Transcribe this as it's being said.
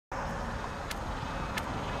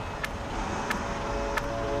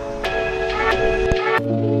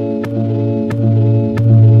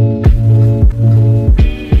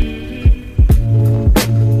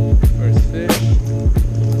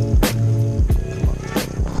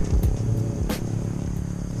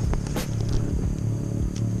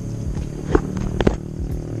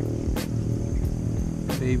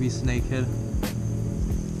snakehead.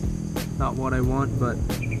 Not what I want, but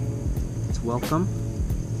it's welcome.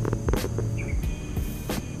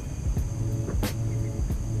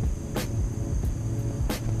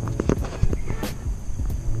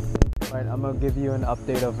 Right, I'm gonna give you an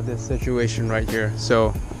update of this situation right here.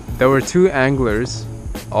 So there were two anglers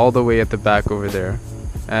all the way at the back over there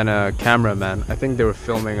and a cameraman. I think they were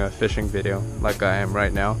filming a fishing video like I am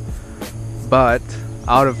right now. But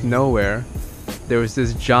out of nowhere, there was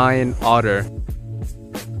this giant otter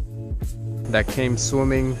that came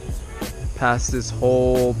swimming past this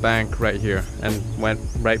whole bank right here and went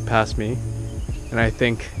right past me. And I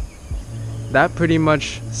think that pretty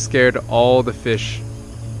much scared all the fish.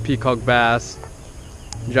 Peacock bass,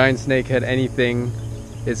 giant snakehead, anything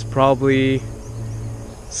is probably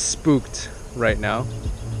spooked right now.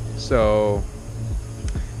 So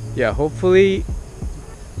yeah, hopefully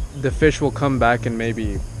the fish will come back in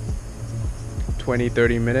maybe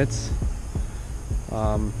 20-30 minutes.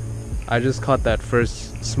 I just caught that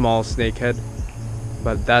first small snakehead,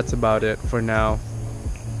 but that's about it for now.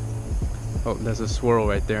 Oh, there's a swirl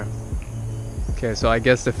right there. Okay, so I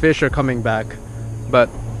guess the fish are coming back, but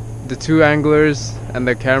the two anglers and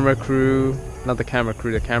the camera crew, not the camera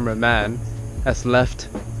crew, the cameraman has left,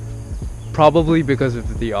 probably because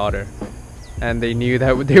of the otter. And they knew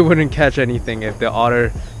that they wouldn't catch anything if the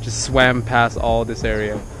otter just swam past all this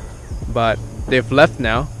area. But they've left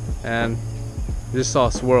now, and just saw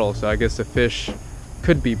a swirl, so I guess the fish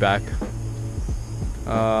could be back.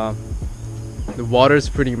 The water's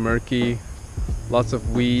pretty murky, lots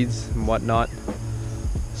of weeds and whatnot.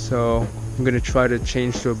 So I'm gonna try to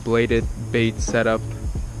change to a bladed bait setup,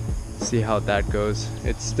 see how that goes.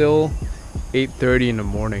 It's still 8:30 in the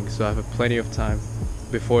morning, so I have plenty of time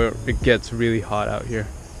before it gets really hot out here.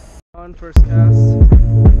 On first cast,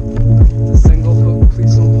 it's a single hook,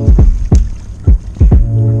 please don't fall.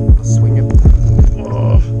 I'll swing it.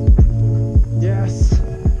 Oh, yes!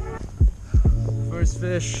 First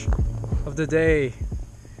fish of the day.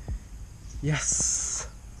 Yes!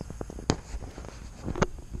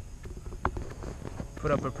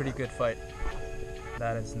 Put up a pretty good fight.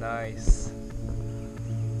 That is nice.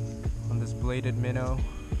 On this bladed minnow.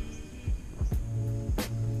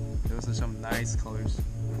 Those are some nice colors.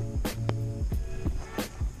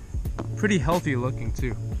 Pretty healthy looking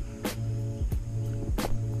too.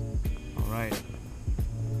 Alright.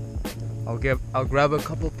 I'll grab a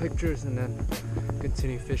couple pictures and then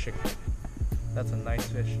continue fishing. That's a nice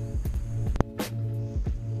fish.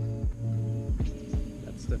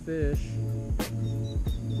 That's the fish.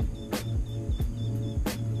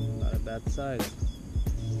 Not a bad size.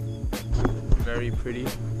 Very pretty.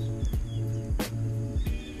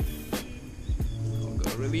 I'll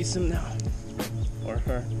go release him now. Or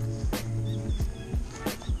her.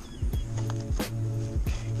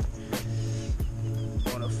 I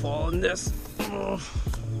want to fall in this. Oh.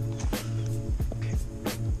 Okay.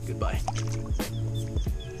 Goodbye.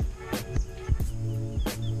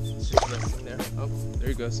 Just resting there. Oh, there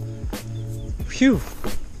he goes. Phew!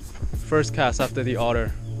 First cast after the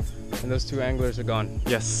otter. And those two anglers are gone.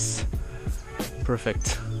 Yes.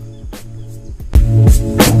 Perfect.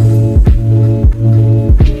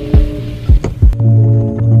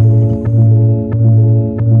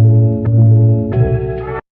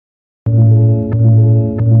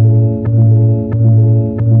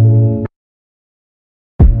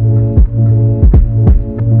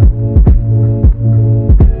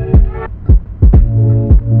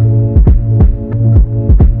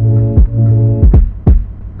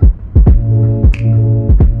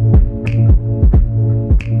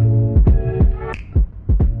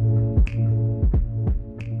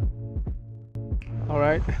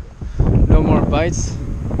 Alright, no more bites,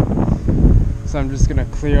 so I'm just gonna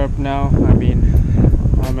clear up now. I mean,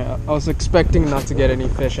 I was expecting not to get any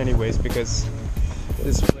fish anyways, because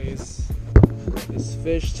this place is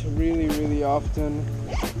fished really often,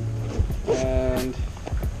 and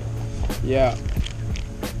yeah,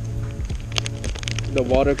 the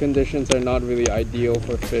water conditions are not really ideal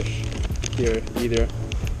for fish here either,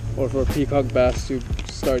 or for peacock bass to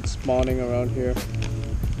start spawning around here.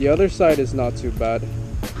 The other side is not too bad,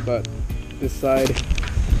 but this side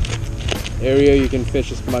area you can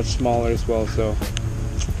fish is much smaller as well, so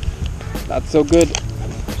not so good.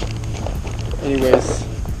 Anyways,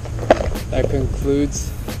 that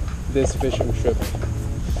concludes this fishing trip.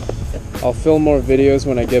 I'll film more videos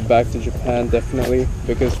when I get back to Japan, definitely,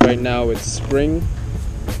 because right now it's spring,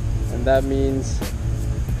 and that means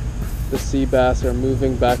the sea bass are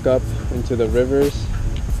moving back up into the rivers,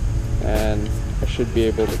 and I should be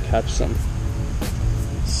able to catch some.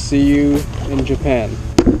 See you in Japan.